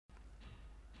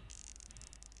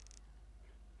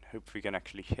Hope we can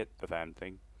actually hit the damn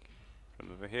thing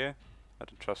from over here. I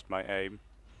don't trust my aim,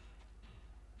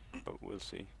 but we'll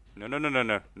see. No, no, no, no,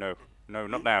 no, no, no,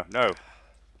 not now, no.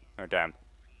 Oh, damn.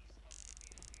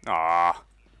 Ah.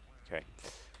 Okay.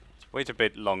 Let's wait a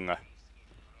bit longer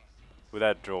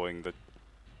without drawing the.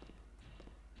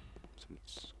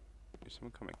 Is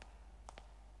someone coming?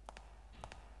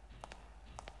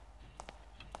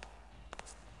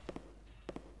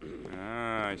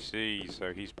 Ah, I see.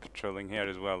 So he's patrolling here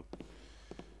as well.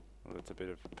 Well, that's a bit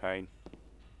of a pain.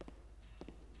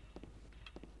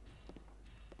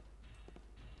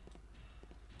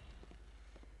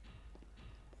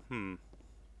 Hmm.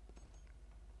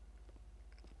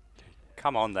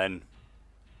 Come on then.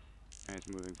 And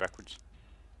he's moving backwards.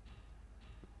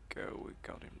 Go, we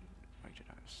got him. Right in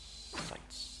our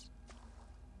sights.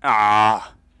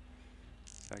 Ah!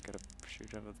 So I gotta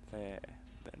shoot over there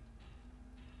then.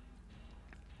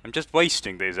 I'm just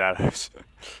wasting these arrows.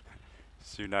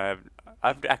 Soon I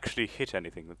haven't actually hit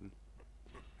anything with them.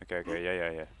 Okay, okay,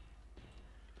 yeah.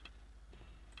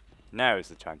 Now is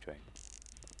the time to aim.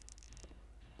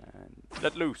 And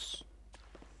let loose.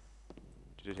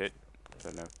 Did it hit? I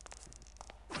don't know.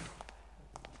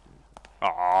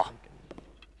 Ah!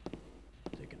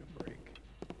 Taking a break.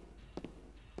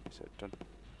 So don't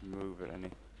move it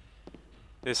any.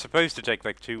 They're supposed to take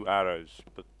like 2 arrows,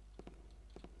 but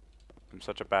I'm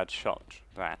such a bad shot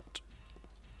that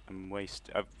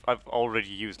I've already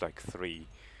used like 3.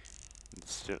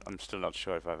 I'm still not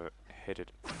sure if I've hit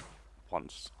it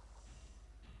once.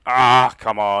 Ah,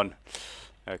 come on.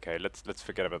 Okay, let's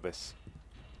forget about this.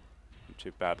 I'm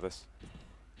too bad at this.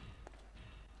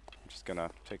 I'm just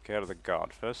gonna take care of the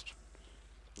guard first.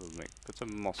 We'll put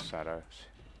some moss arrows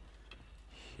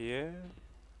here.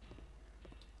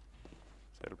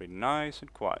 So it'll be nice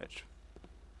and quiet.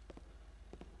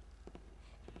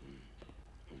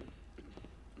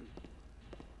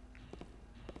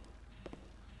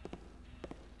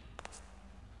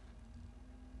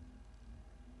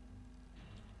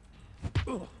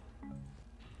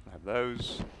 Have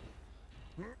those.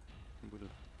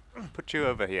 We'll put you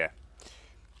over here.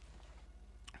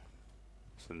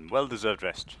 Some well-deserved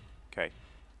rest. Okay.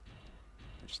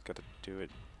 I just gotta do it.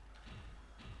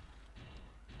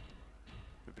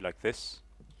 Maybe like this.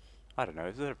 I don't know.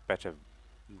 Is there a better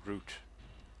route?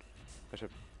 Better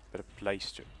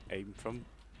place to aim from?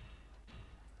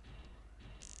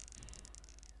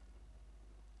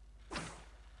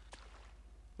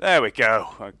 There we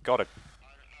go. I got it.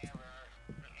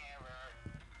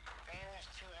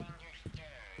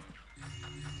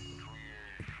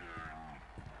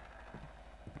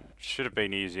 Should have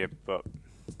been easier, but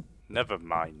never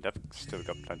mind. I've still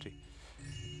got plenty.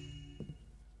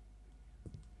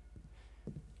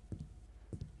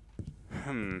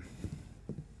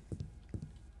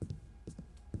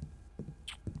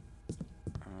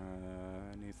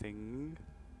 Anything?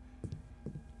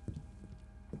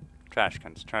 Trash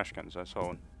cans. I saw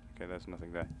one. Okay, there's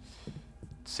nothing there.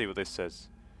 Let's see what this says.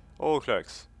 All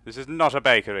clerks, this is not a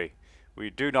bakery. We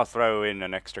do not throw in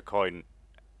an extra coin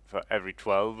for every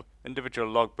 12.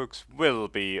 Individual logbooks will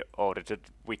be audited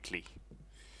weekly.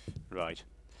 Right.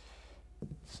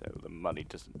 So the money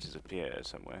doesn't disappear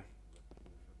somewhere.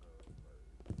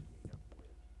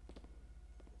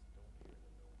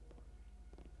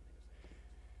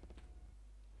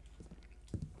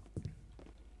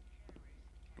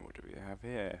 What do we have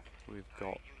here? We've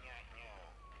got...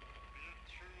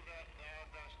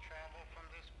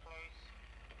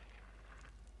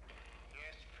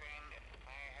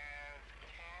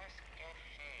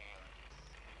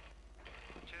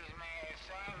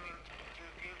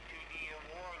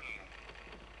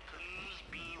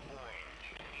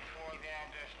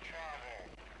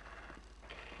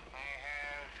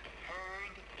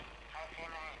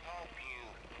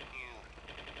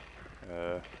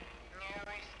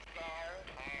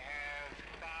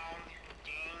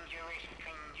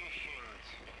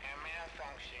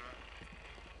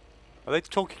 Are they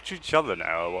talking to each other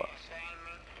now, or what?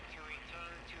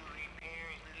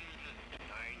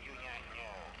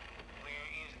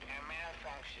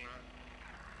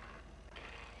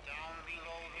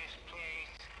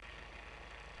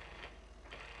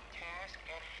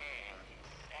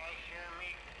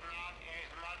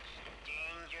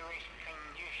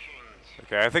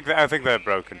 Okay, I think they're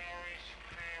broken.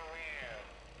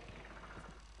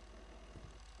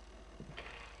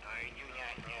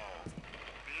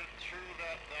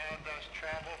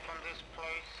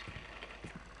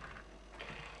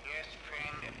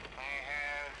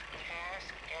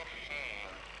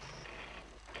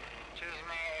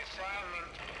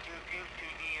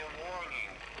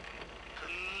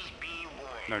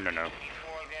 No.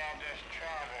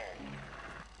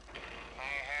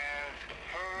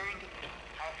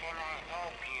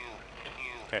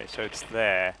 Okay, so it's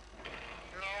there.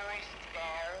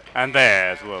 And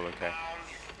there as well, okay.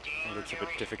 Well, that's a bit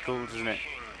difficult, isn't it?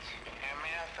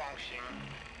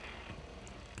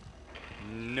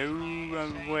 No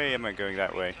way am I going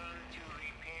that way.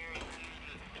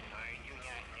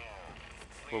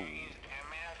 Whoa.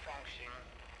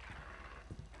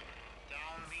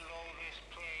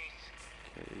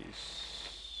 Okay,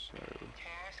 so...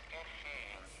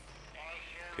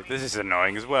 Okay, this is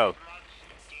annoying as well.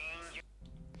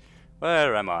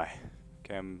 Where am I?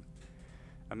 Okay, I'm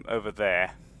over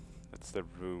there. That's the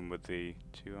room with the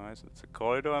two eyes. That's the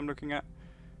corridor I'm looking at.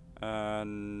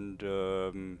 And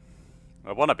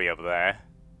I want to be over there.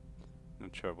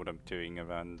 Not sure what I'm doing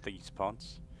around these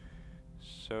parts.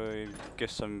 So I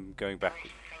guess I'm going back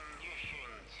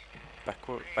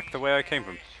the way I came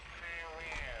from.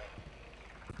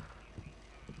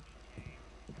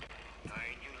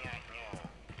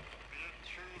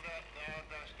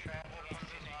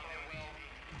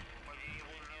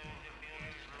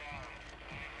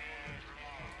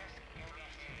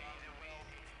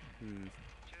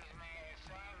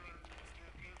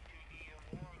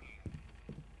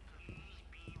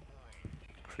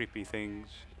 Creepy things.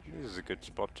 This is a good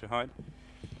spot to hide.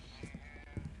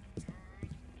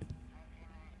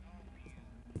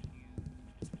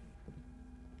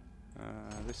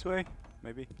 This way,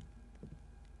 maybe.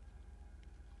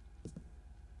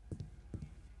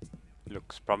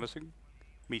 Looks promising.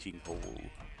 Meeting hall.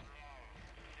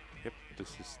 Yep,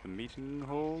 this is the meeting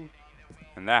hall.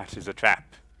 And that is a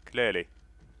trap, clearly.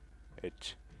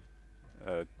 It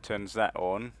turns that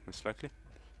on, most likely.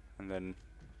 And then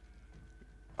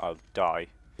I'll die.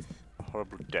 A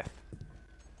horrible death.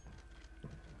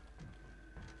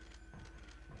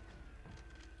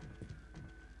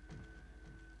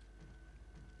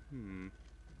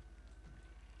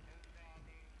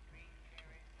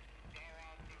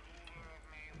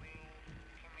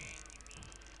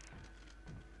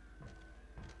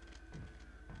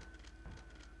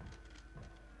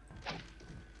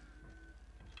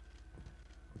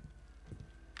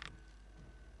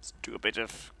 Let's do a bit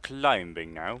of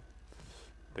climbing now.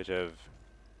 Bit of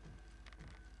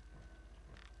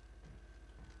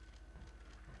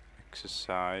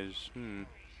exercise.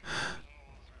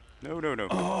 No, no, no.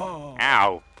 Oh.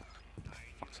 Ow! For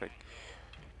fuck's sake.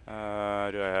 Do I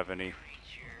have any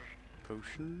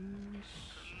potions?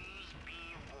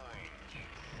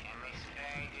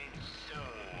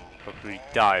 Probably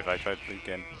die if I try to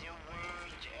again.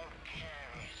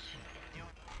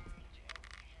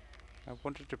 I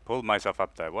wanted to pull myself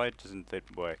up there. Why doesn't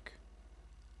it work?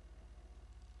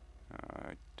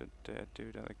 I don't dare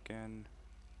do that again.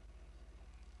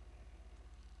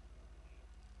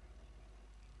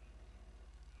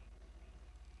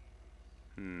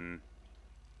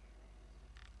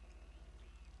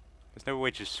 There's no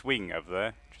way to swing over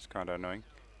there, which is kind of annoying.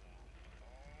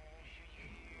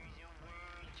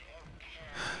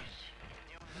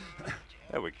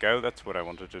 There we go, that's what I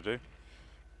wanted to do.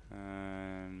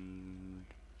 And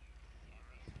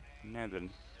now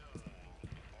then.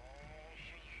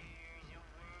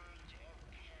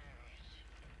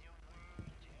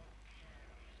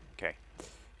 Okay.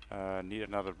 Need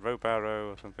another rope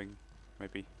arrow or something,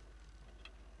 maybe.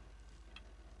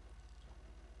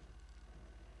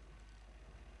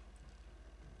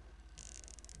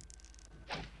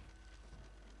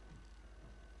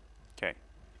 Okay.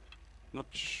 Not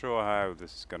sure how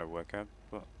this is gonna work out,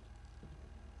 but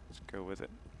let's go with it,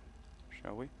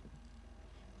 shall we?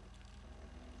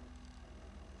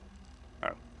 Oh.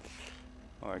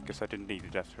 Well, I guess I didn't need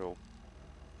it after all.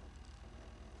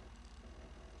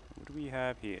 What do we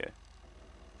have here?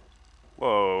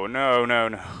 Whoa, no, no,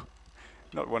 no.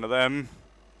 Not one of them.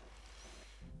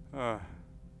 So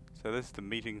this is the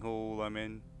meeting hall I'm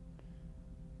in.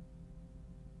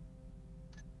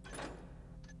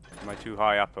 Am I too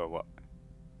high up or what?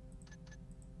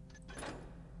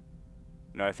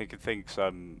 No, I think it thinks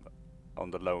I'm on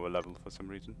the lower level for some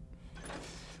reason.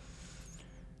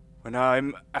 When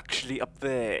I'm actually up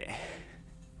there.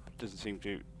 It doesn't seem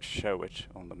to show it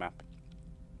on the map.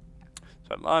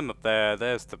 So I'm up there,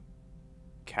 there's the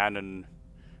cannon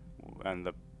and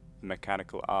the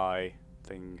mechanical eye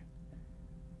thing.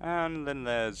 And then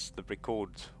there's the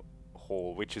record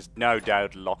hall, which is no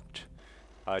doubt locked.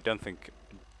 I don't think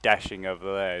dashing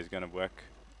over there is going to work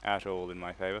at all in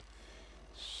my favour.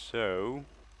 So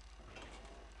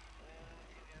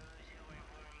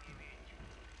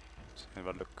let's have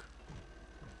a look.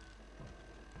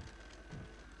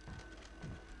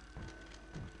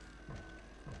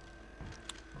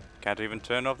 Can't even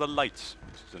turn off the lights,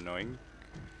 which is annoying.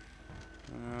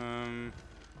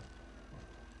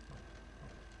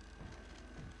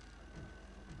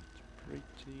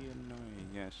 pretty annoying,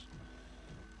 yes.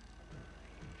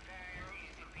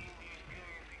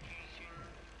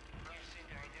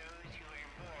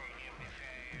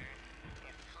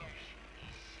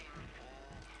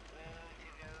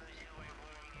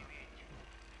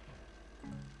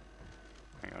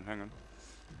 Hang on.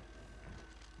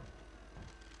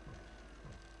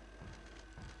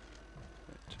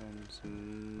 Turns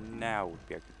now would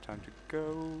be a good time to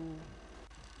go.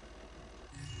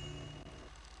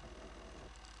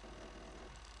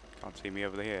 Can't see me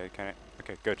over here, can it?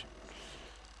 Okay, good.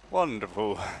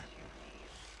 Wonderful.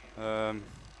 Not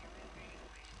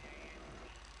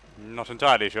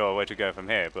entirely sure where to go from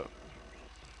here, but...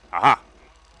 Aha!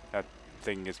 That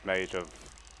thing is made of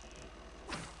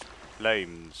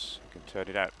flames. You can turn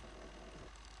it out.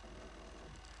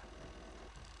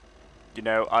 You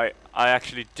know, I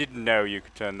actually didn't know you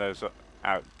could turn those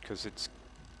out, because it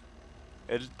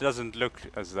doesn't look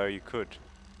as though you could.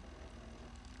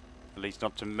 At least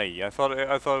not to me. I thought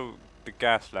the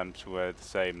gas lamps were the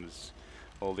same as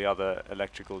all the other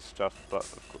electrical stuff, but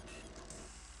of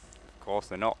course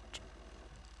they're not.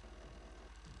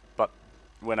 But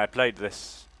when I played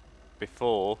this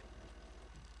before,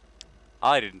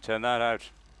 I didn't turn that out.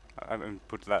 I didn't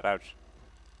put that out.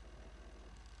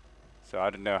 So I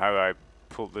don't know how I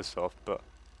pulled this off, but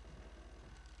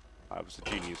I was a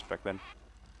genius back then.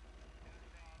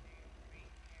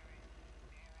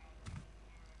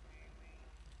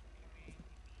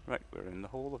 Right, we're in the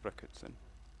Hall of Records then.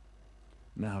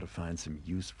 Now to find some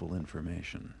useful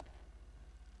information.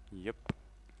 Yep.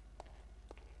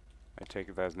 I take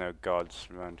it there's no guards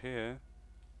around here.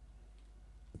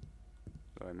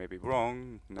 Though I may be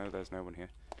wrong. No, there's no one here.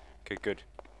 Okay, good.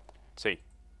 Let's see.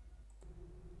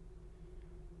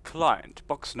 Client,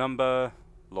 box number,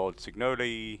 Lord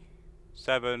Signoli,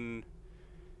 7,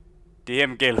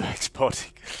 DM Gil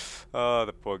exporting. Oh,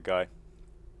 the poor guy.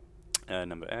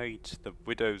 Number 8, the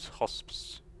Widow's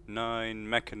Hospice, 9,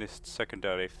 Mechanist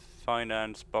Secondary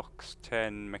Finance Box,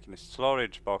 10, Mechanist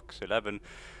Storage Box, 11,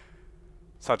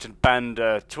 Sergeant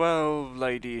Banda, 12,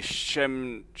 Lady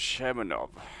Shemenov,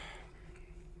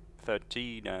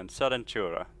 13, and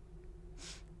Sarantura,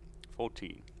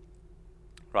 14.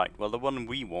 Right, well the one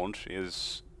we want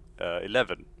is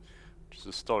 11, which is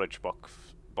a storage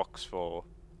box for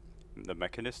the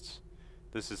mechanists.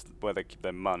 This is where they keep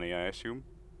their money, I assume.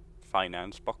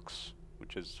 Finance box,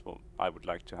 which is what I would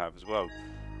like to have as well.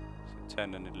 So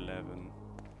 10 and 11.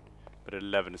 But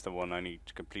 11 is the one I need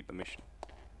to complete the mission.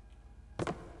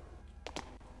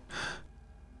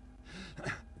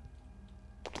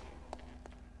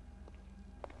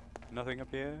 Nothing up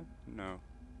here? No.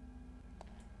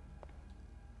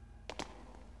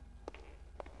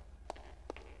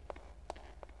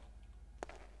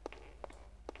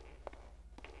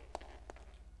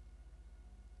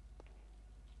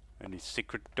 Any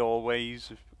secret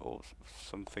doorways or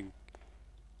something?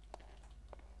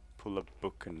 Pull a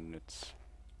book and it's...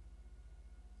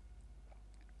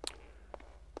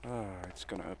 it's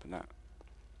gonna open that.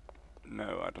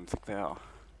 No, I don't think they are.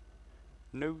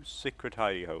 No secret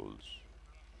hidey holes.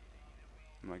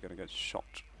 Am I gonna get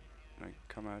shot when I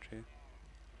come out here?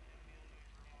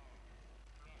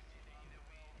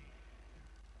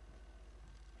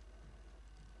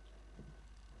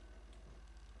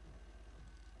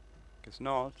 Guess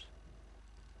not.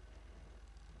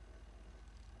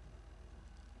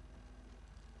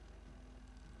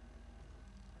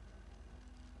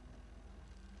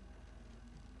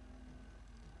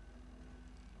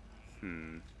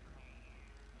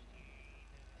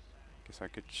 Guess I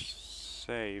could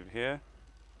save here.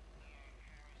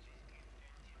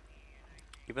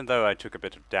 Even though I took a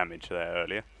bit of damage there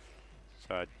earlier.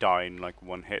 So I died in like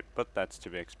one hit, but that's to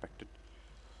be expected.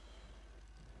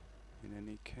 In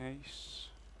any case,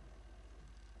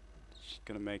 it's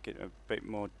gonna make it a bit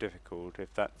more difficult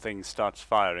if that thing starts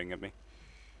firing at me.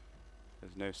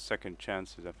 There's no second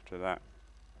chances after that.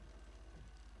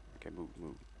 Okay,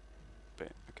 move.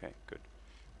 Bit. Okay, good.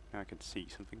 Now I can see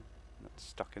something that's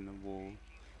stuck in the wall.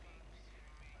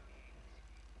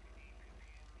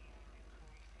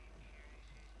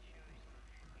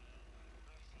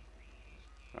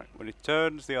 Right, when it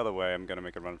turns the other way, I'm gonna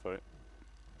make a run for it.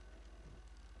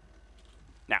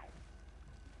 Now.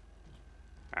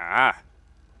 Ah!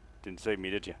 Didn't save me,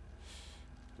 did you?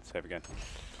 Let's save again.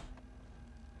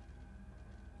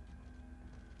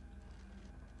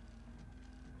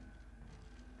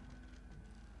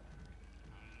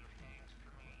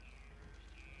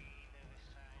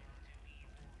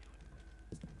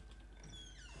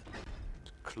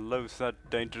 Close that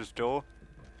dangerous door.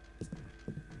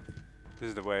 This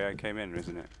is the way I came in,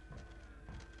 isn't it?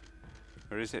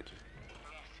 Or is it?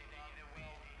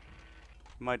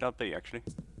 Might not be, actually.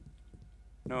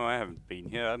 No, I haven't been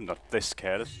here. I'm not this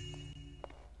careless.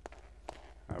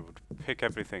 I would pick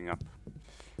everything up.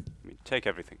 I mean, take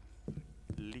everything.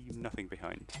 Leave nothing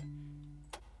behind.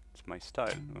 It's my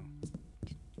style. Oh.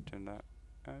 Turn that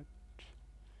out.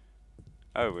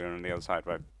 Oh, we're on the other side,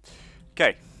 right.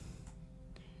 Okay.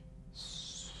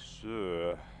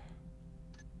 So,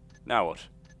 now what?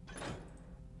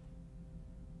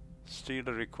 Steal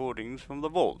the recordings from the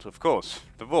vault, of course.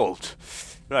 The vault.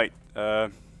 Right.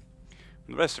 When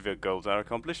the rest of your goals are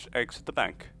accomplished, exit the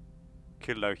bank.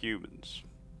 Kill no humans.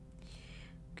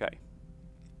 Okay.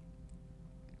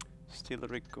 Steal the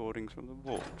recordings from the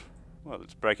vault. Well,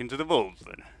 let's break into the vault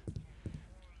then.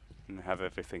 And have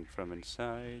everything from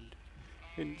inside.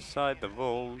 Inside the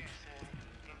vault.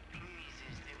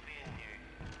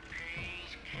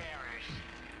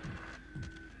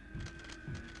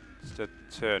 To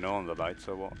turn on the lights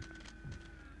or what?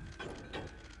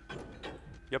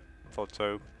 Yep, thought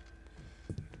so.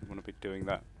 Don't want to be doing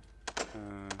that.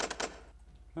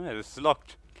 Oh, yeah, this is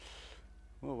locked.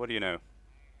 Well, what do you know?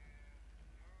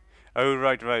 Oh,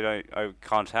 right. I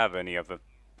can't have any other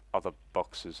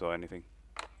boxes or anything.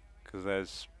 Because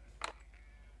there's...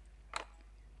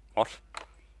 What?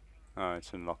 Oh,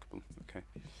 it's unlockable. Okay.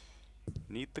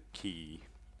 Need the key.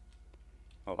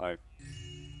 Well, I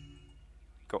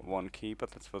got one key,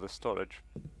 but that's for the storage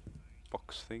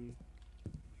box thing.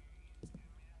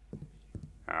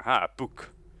 Aha, book.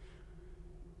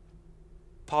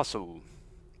 Parcel.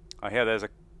 I hear there's a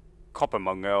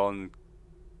coppermonger on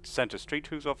Center Street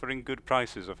who's offering good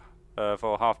prices of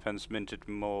for halfpence minted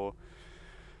more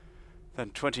than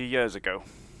 20 years ago.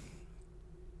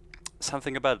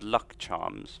 Something about luck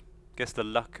charms. Guess the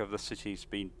luck of the city's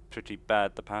been pretty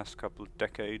bad the past couple of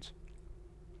decades.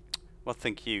 What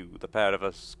think you? The pair of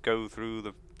us go through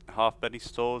the halfpenny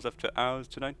stores after hours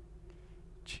tonight?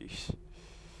 Jeez.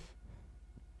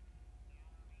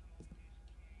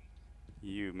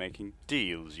 You making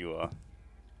deals, you are.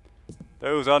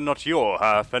 Those are not your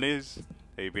halfpennies.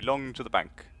 They belong to the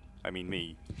bank. I mean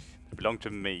me. They belong to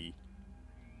me.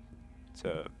 It's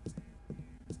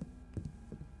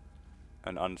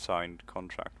an unsigned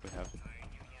contract we have.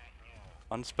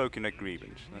 Unspoken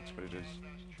agreement, that's what it is.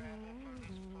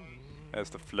 There's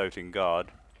the floating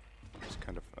guard. It's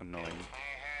kind of annoying.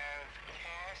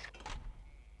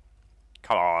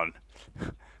 Come on!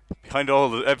 Behind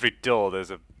every door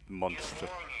there's a monster.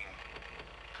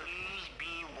 Please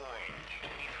be warned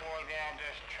before thou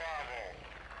dost travel.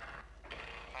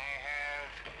 I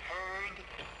have heard.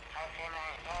 How can I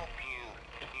help you?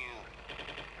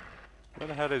 Where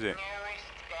the hell is it?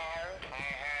 Knowest thou I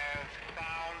have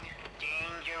found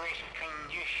dangerous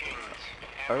conditions.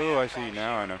 Oh, I see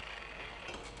now. I know.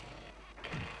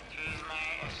 'Tis my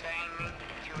assignment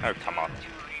to Oh, come on. attend to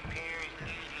repairs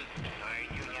needed. I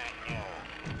do not know.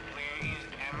 Where is a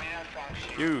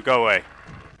malfunction? You go away.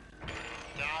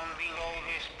 Down below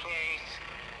this place.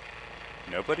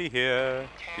 Nobody here.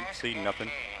 Didn't Task see at nothing.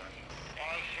 hand. I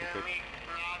shall Okay. make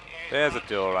not as There's a much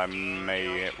door I steam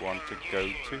may as want to go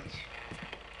to, conditions.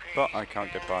 but I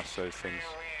can't get past those things.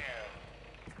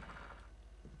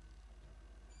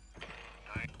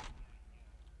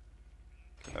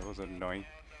 That was annoying.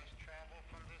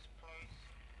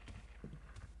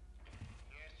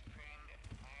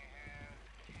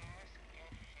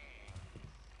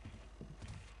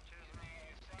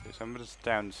 Okay, somebody's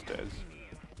downstairs.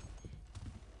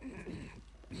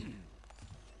 I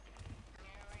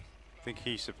think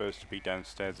he's supposed to be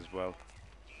downstairs as well.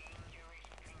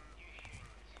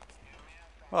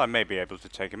 Well, I may be able to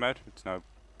take him out. It's no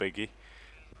biggie.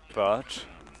 But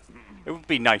it would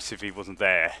be nice if he wasn't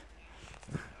there.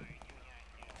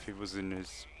 If he was in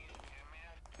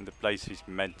the place he's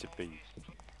meant to be.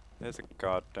 There's a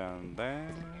guard down there.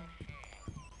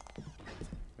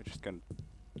 We're just gonna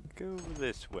go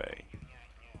this way.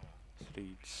 This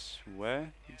leads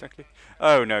where exactly?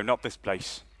 Oh no, not this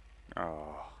place.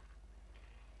 Oh.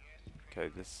 Okay,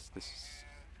 this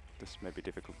may be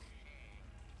difficult.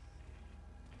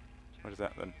 What is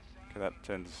that then? Okay, that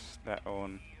turns that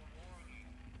on.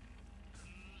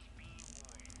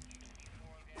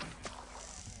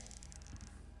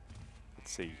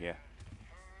 Let's see here.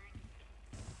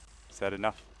 Is that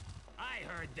enough? I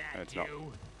heard that, No, it's not.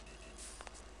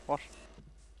 What?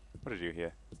 What did you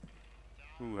hear?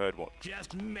 Who heard what?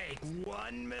 Just make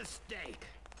one mistake.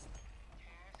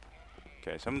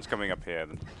 Okay, someone's coming up here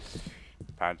then.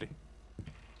 Apparently.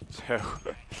 So